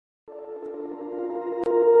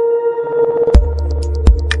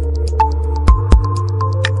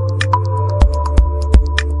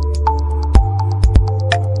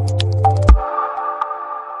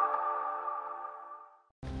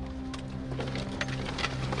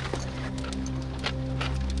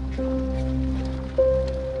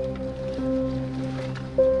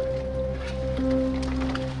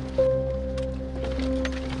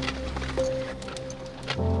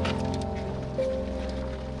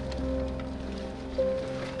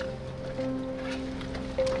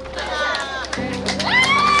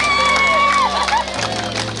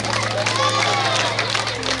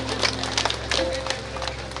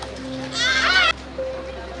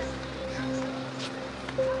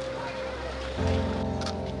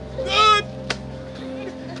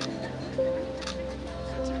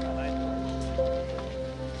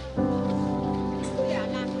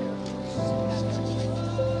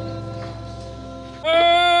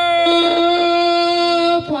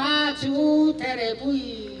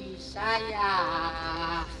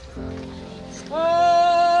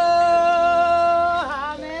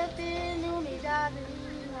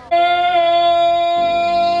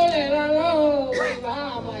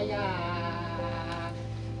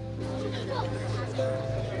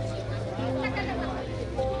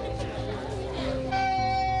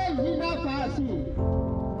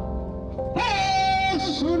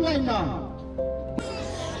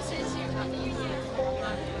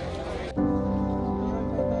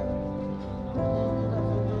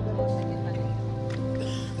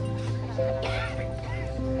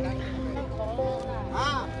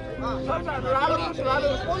Saya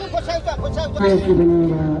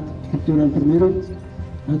dengan aturan Primeiru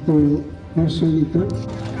atau hosi itu.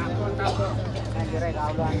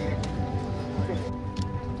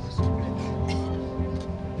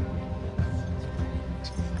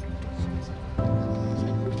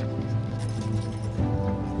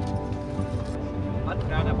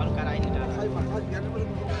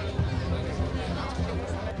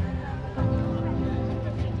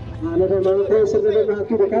 Ada memang sebenarnya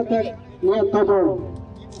hati berkata niat tabung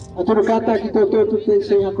atau berkata kita tuh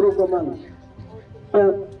saya akro gamal.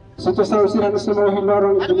 Satu tahun sirang semua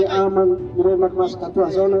hilorong jadi aman jadi makmas katu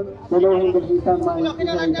zona kalau yang berhitam main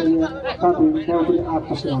kita itu kami mau beri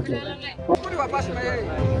apa sih oke.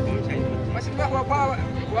 Masih bawa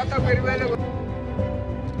wata beri-beri.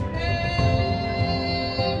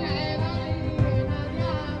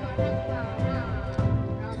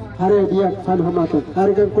 Hari dia fal hamutuk.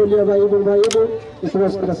 Hari kan kuliah bayi ibu itu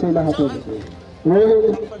harus terselah hati.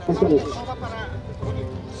 Lalu itu.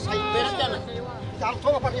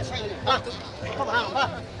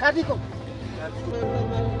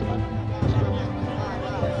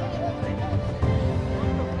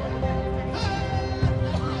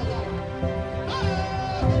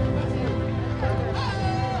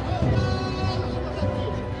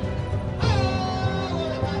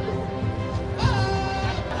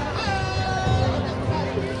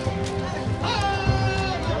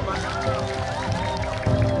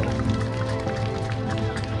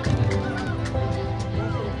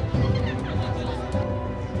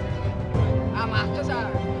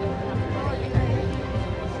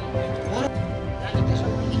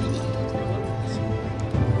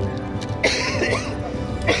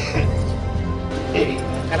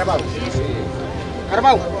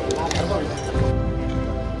 Karabau.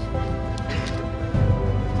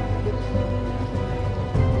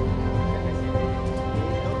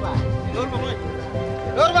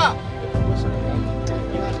 Lorba.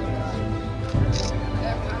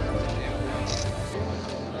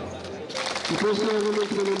 Postu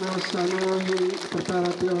Administrativu perkara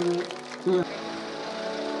tiada.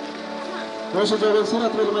 Proses jalan sira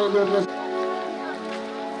terlalu banyak.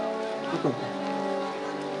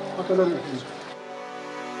 Apa lagi?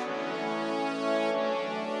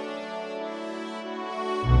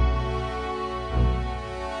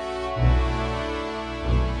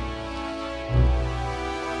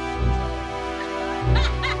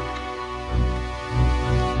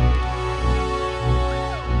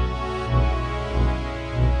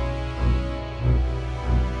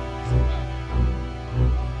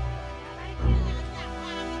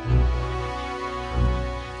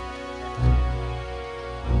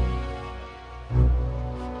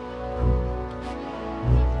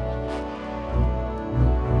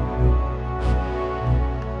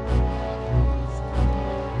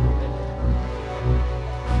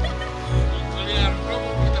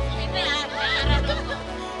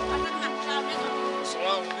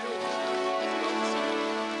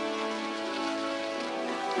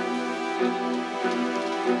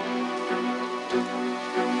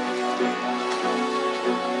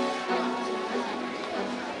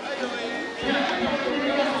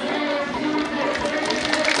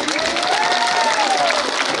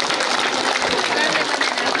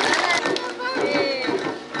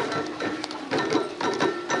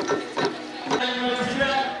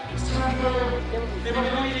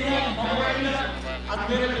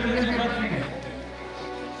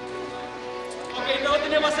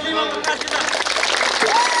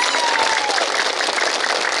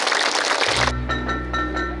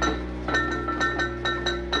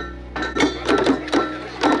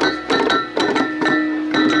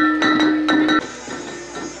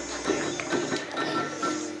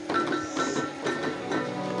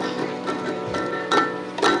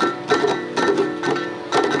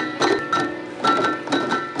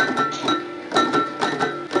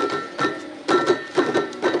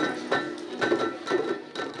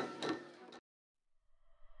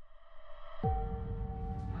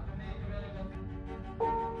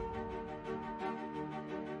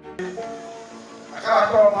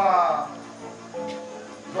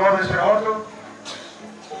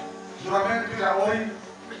 Juramentu ya hoy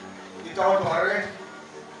kita auto hare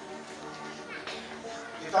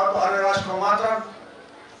las komatra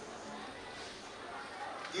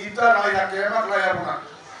kita naya kemak naya puna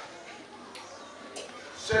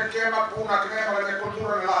se kemak puna kemak la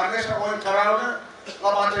kultura la anesa hoy karalne la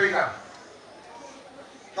materika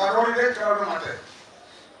tarori de karalne mate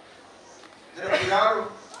jadi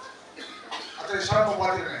piaru atau sama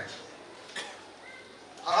patirne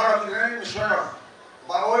agora pirene misalnya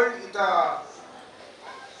bahwa kita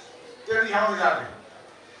teri hamu jadi,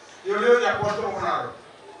 yo leo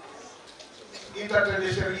Kita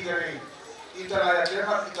tradisi ini, kita layak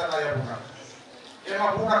kemak, kita layak bunak.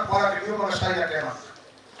 Kemak bunak para kedua mana saya kemak.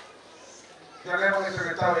 Jangan emang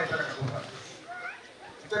kita tahu kita kebunak.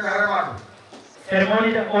 Kita ngaremadu.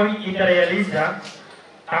 Serimónia hoje kita realiza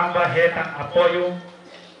tambah retang apoio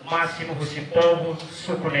máximo do povo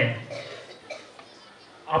Suku.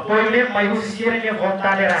 Apoio ne mai sira ne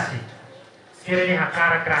vontade rasi, sira ne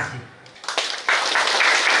hakara krasi.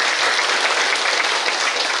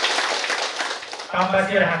 Tambah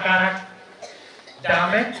sira hakara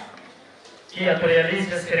dame que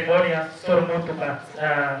realiza cerimônia sormutu ka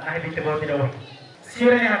NAHE BITI hoje.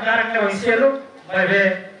 Sira ne hakara ne o selo vai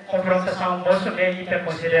ver confrontação moço ne ita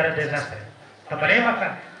considera desastre. Também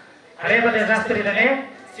maka areba desastre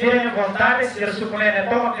ne sira ne vontade sira Suku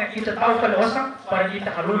ne toma que ita tahu kalau osam para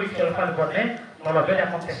ita lulik kalau kalau boleh não vai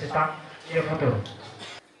acontecer no futuro.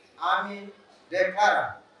 Ami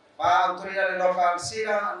declara para a autoridade local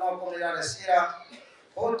sira, na comunidade sira,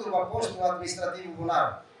 outro para Postu Administrativu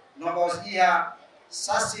Bobonaro, nós ia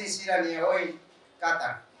sassin sira ni oi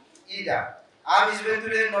kata ida. Ami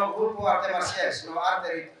juventude no Grupu Arte Marsiál, no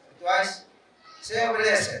Arte Rituais, se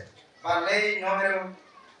obedece para a lei número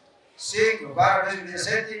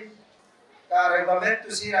 5/2017, que o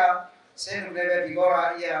regulamento sira sendo deve vigor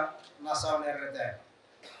ia nação RT.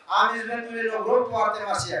 Ami juventude no Grupu Arte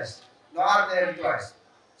Marsiál, no Arte Rituais,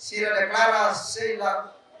 sira declara se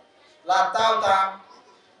la tauta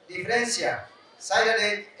diferença saída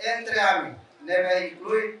entre ami deve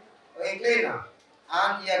incluir ou inclina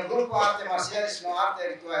e o Grupo Arte Marsiál no Arte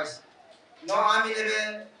Rituais no ami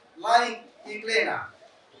deve lá inclina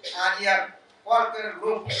e a qualquer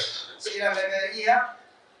grupo sira deve ia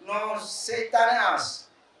no seitaneas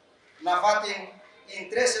na fatin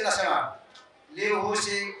interesse nacional liu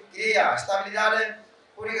hosi cria estabilidade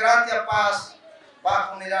por garante a paz para a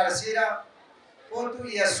comunidade sira ponto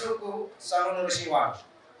e a Suku sanono residual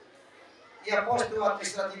e a Postu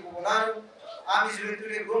Administrativu Bobonaro a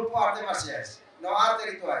juventude Grupo Arte Marsiál no Arte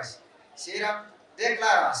Rituais sira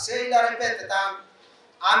declara se la repete tam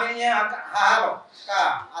a minha halo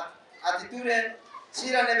ka atitude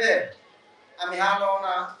sira nebe a mi halo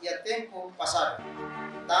na e tempo passado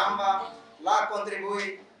tamba la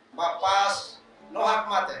contribui para paz no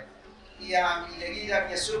hakmate e a ilegida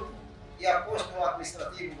que Suku e a Postu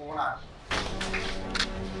Administrativu Bobonaro.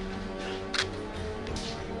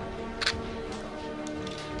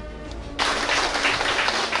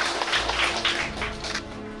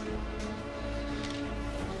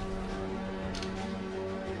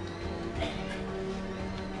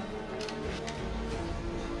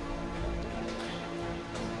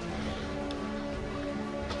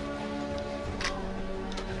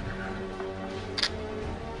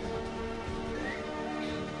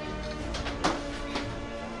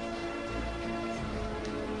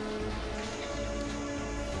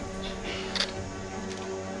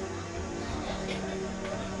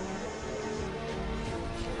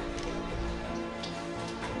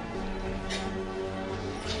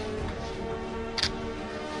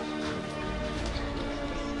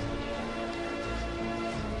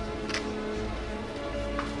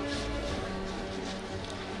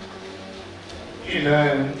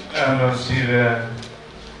 Ilan ano sira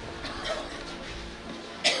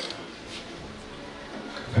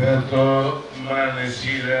Feto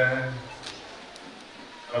manisira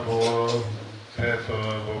abo feto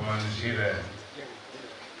abo manisira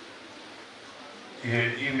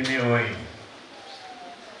Ye imini oi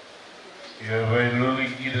Ye vai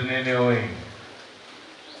lulik idene oi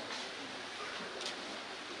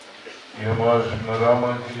Ye mos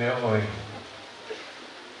marama kine oi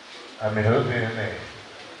Ami hosi ne,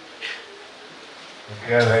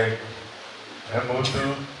 kaya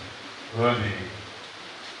hamutuk, hodi,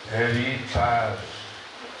 realiza,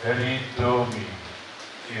 domi,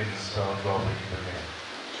 insan domi ne.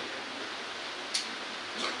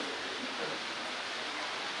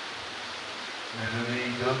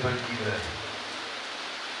 Melodi dota kita,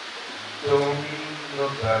 domi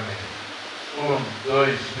notame, 1,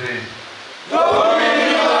 2, 3. Domi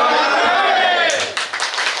notame.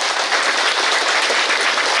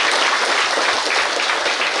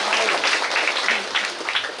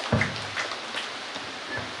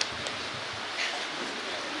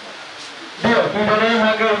 Podemos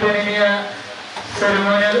hacer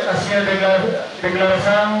cerimônia assim a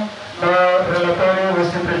declaração do relatório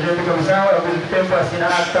você presidente da comissão ao mesmo tempo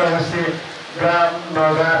assinar a acta você já no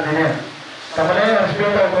lugar dele. Também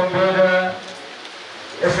respeito ao convite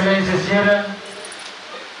excelência sira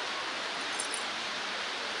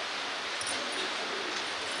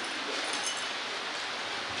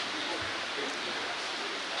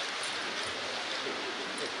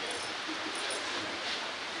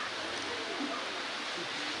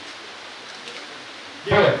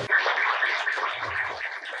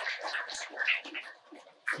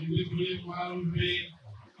Ini boleh malu be,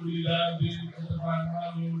 kuliah be, ketepan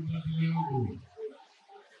malu berjumpa.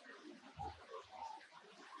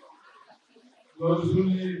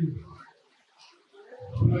 Gosuli,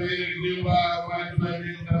 boleh jumpa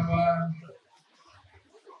macam-macam teman.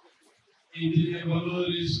 Ini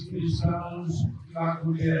valores cristãos na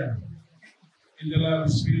colher. Ainda lá o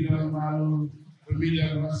Espírito Malu,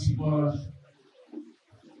 família Massimbora,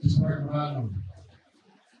 desfragmado.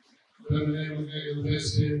 Primeiro que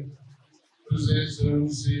agradece presença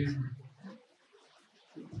hosi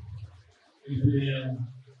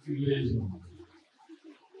igreja.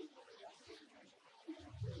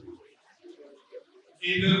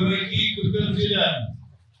 E daqui que termina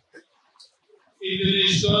e da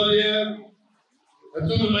história a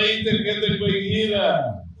toda uma intercategoria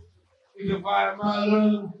e da pai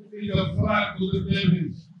malo e da fraco de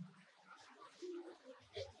Deus.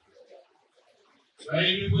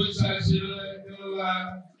 Aí depois sai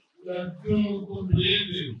lá tu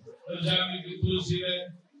compreende já me que tu se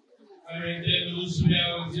a mente do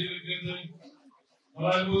céu se que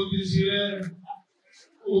lá vou dizer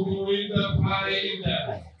o muita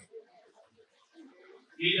faida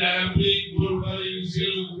e da abrir por valência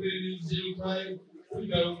o pai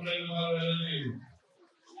fica mal ali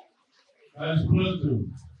mas pronto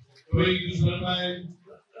foi que os normais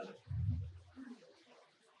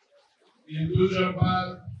e do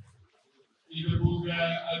Japão e da Buga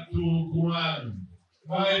a tu Kumar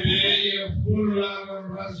vai ver a fula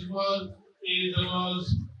na Rasimon e da nós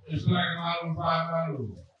estragaram para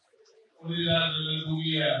unidade da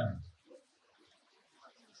Bugia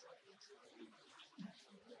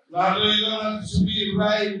lá no ia subir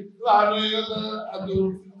vai lá no ia a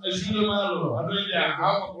tu ajuda malo a noite a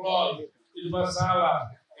alma glória e passava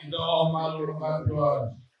e do malo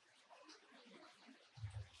para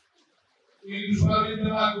e dos valentes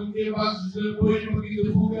lá com que passos depois para que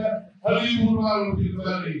da fuga ali o malo que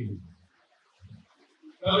vale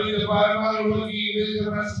ali da vai malo aqui desde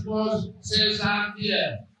a nossa sensação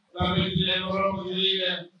lá vem de Europa de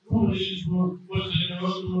liga comunismo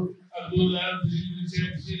bolsonaro a do lado de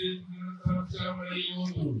sempre transição aí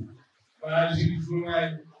outro para a gente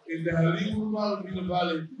formar ele ali o malo que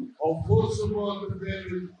vale ao força boa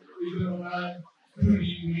dele e trabalhar por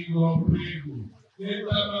inimigo ao perigo dentro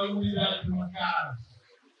da unidade de uma casa.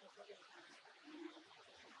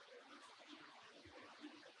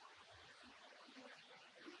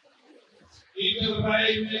 E que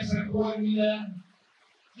vai nessa corrida,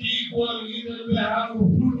 que corrida berrava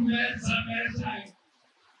por nessa mesa.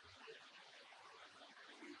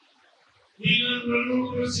 E no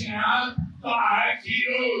número assim,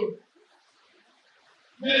 aquilo.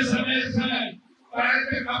 Nessa mesa,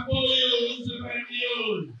 parece que apoio os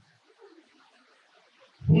superiores.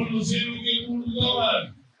 Por não ser o que o mundo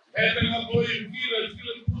dólar, é ter apoio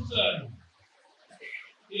aquilo puxa.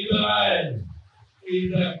 E daí, e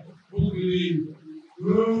da bugri,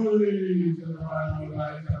 rui, trabalho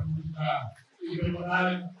lá e da música, e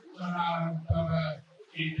trabalhar para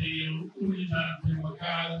e ter unidade de uma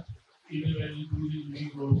casa e de ver tudo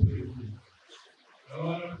inimigo.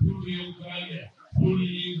 Agora, por Ucrânia, por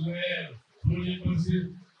Israel, por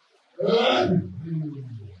Brasil.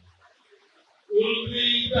 O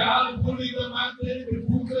rei da República Mate,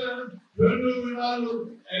 República,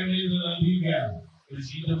 Primeiro-Ministro, é mesmo da Liga,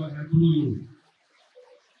 precisa fazer tudo.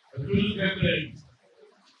 Tudo que é bem.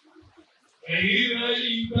 É ir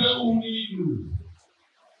aí para unido.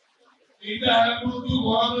 E dar muito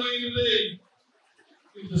homem e lei.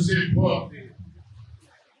 E de ser forte.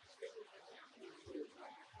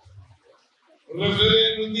 O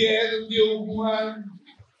referendo que era de algum ano,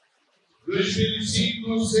 2005,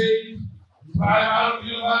 não sei. Vai ao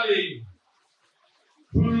que vale.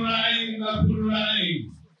 Por nain, na por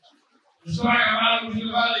nain. Estraga mal que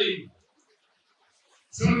vale.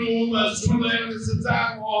 Sulu uma sula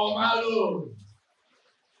setang o malu.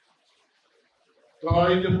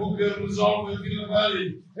 Kalau itu bukan resolve que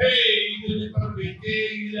vale. Hey, itu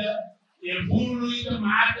perbedaannya. Yang bulu itu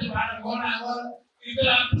mati pada orang. Itu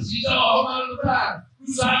yang precisa o malu tak.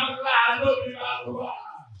 Usama claro de malu.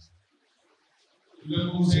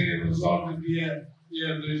 Não consegue resolver dia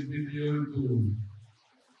 2008.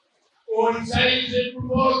 Hoje sai de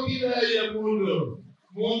por que daí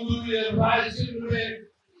mundo é mais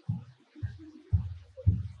sempre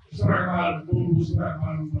estragar povo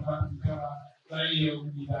estragar daí a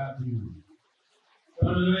unidade.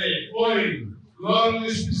 Oi, logo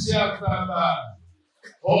especial para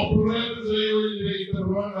o problema do direito da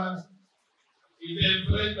Roma e de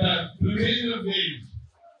enfrentar primeira vez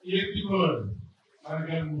e equilíbrio.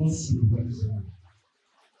 Marcar moço, por exemplo.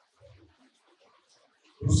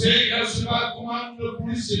 Você que é o chamado comando da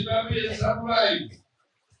polícia, também samurai.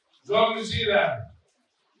 Jovem sira.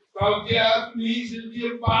 Qualquer polícia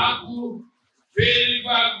de Baco, Fere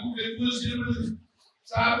Baco, que tu se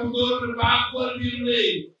sabe o dono Baco, a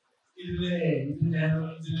Birley. Ele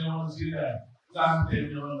não sira. Lá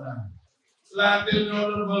terminou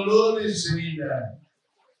valores de vida.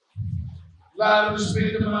 Lá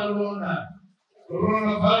respeito a Malona.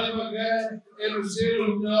 Corona vale pagar, o ser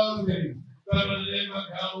o ordem. Para levar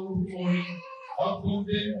a cabo ao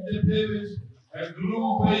contente de Deus, a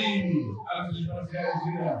Grupu Arte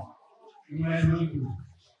Marsiál, Primeiru-Ministru.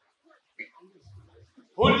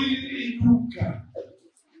 Hodi educa.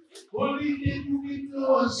 Hodi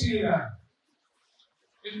educa sira.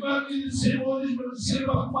 Enquanto que serimónia para ser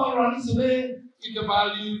uma populasaun e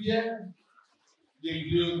trabalho dia de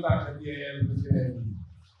criou taxa de realiza.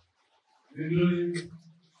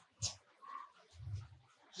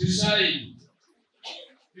 Se sai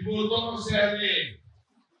e botou no CRE,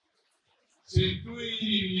 se tu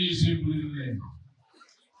e simplesmente,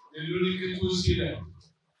 lulik tu sira,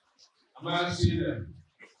 amar sira,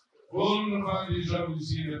 bom no fato de jogo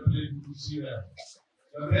sira, preto sira,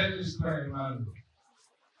 da breve Hadame Malu.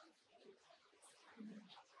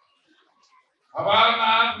 Agora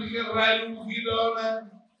na África vai no Guidona,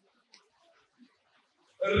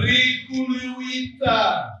 rico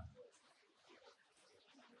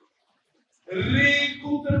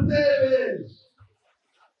rico de Deus,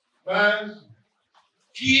 mas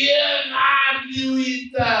que é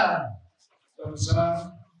narguilita,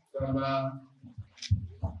 dançar, trabalhar,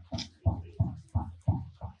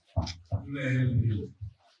 ler,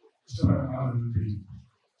 estudar ler,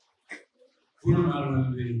 formar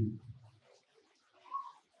ler.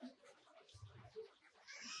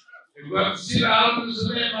 Enquanto se algo nos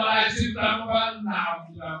lembra, se está não,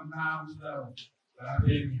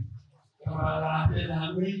 trabalhar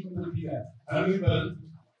na noite do dia, a noite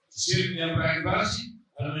se lembra em base,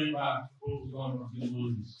 a noite para o dono de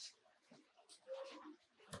luz.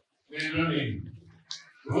 Lembrei,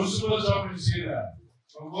 os seus homens sira,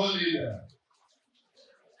 com bolida,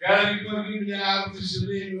 cada que minha árvore se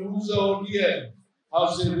lembra, usa o dia, ao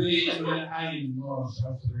ser bem, nain, nós,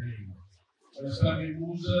 ao ser bem. Mas também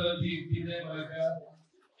usa de dinâmica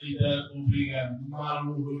e da obriga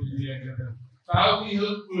malu de dinâmica. Tal e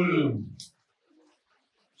outro.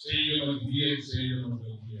 Seja no dia, seja no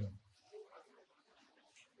dia.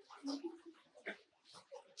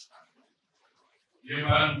 E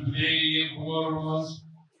vai no dia e corromos.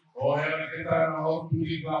 Ou é que está na outra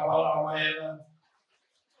e vai lá a moeda.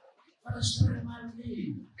 Para experimentar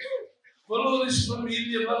valores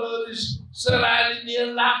família, valores salário de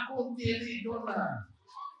lá com dele dona.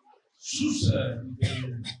 Sussa de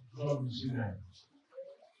jovens cidades.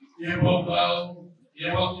 E a Bobal, e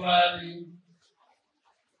a Bobonaro.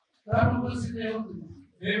 Para o brasileiro,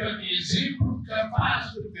 lembra que exemplo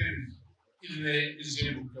capaz de Deus. Ele é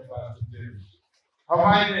exemplo capaz de Deus. A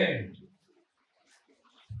mãe dele.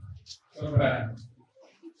 Também.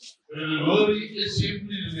 O valor é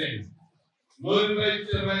sempre de Deus. Nós vai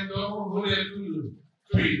ter então o tudo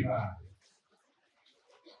lá.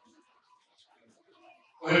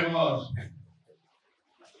 Oi, irmãos.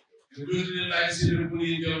 Depois de lá ser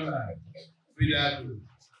bonito, cuidado.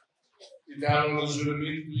 E dar um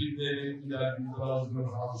juramento e ter cuidado de falar os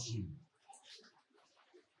meus hosi.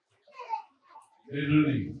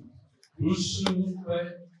 Lulik. Isso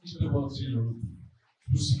é isto pode ser outro.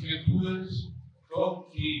 Os criaturas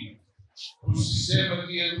toque. O sistema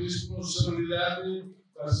que é a responsabilidade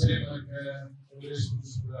para ser a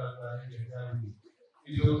responsabilidade da carne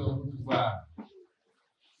e de ocupar.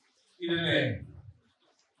 E não é.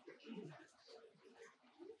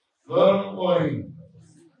 Loro oi.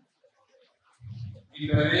 E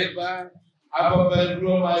dareba apa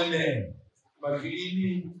berlomai bagi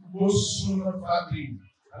ini musuh nafati.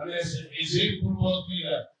 Aliás, exemplo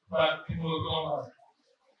motiva para que não toma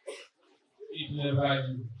e levar.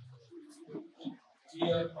 E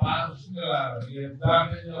a paz clara, e a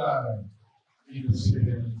dama clara, e o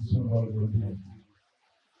segredo do seu nome do Deus.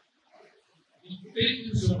 E tem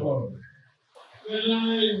o seu nome.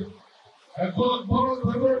 Agora, vamos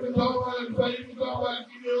que toma o país que toma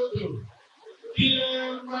aqui outro. E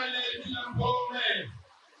a maneira de não comer.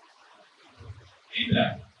 Ainda.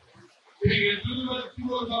 Pega tudo o que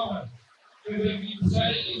eu toma. Pega aqui,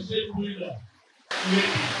 sai e se cuida.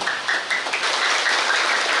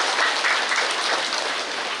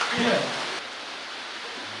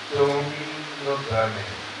 Domino Dame.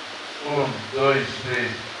 1, 2,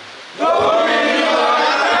 3. Domino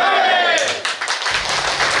Dame!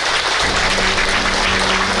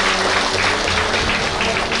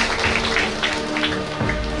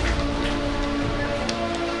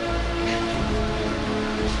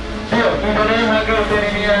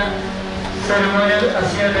 cerimônia,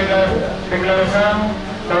 assim a declaração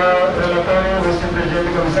do relatório do Sr.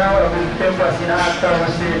 Presidente da Comissão, ao mesmo tempo assinar a ata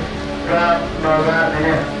você para novar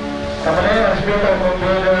dele. Também respeito ao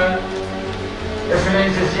controle da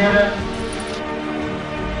Excelência Sira,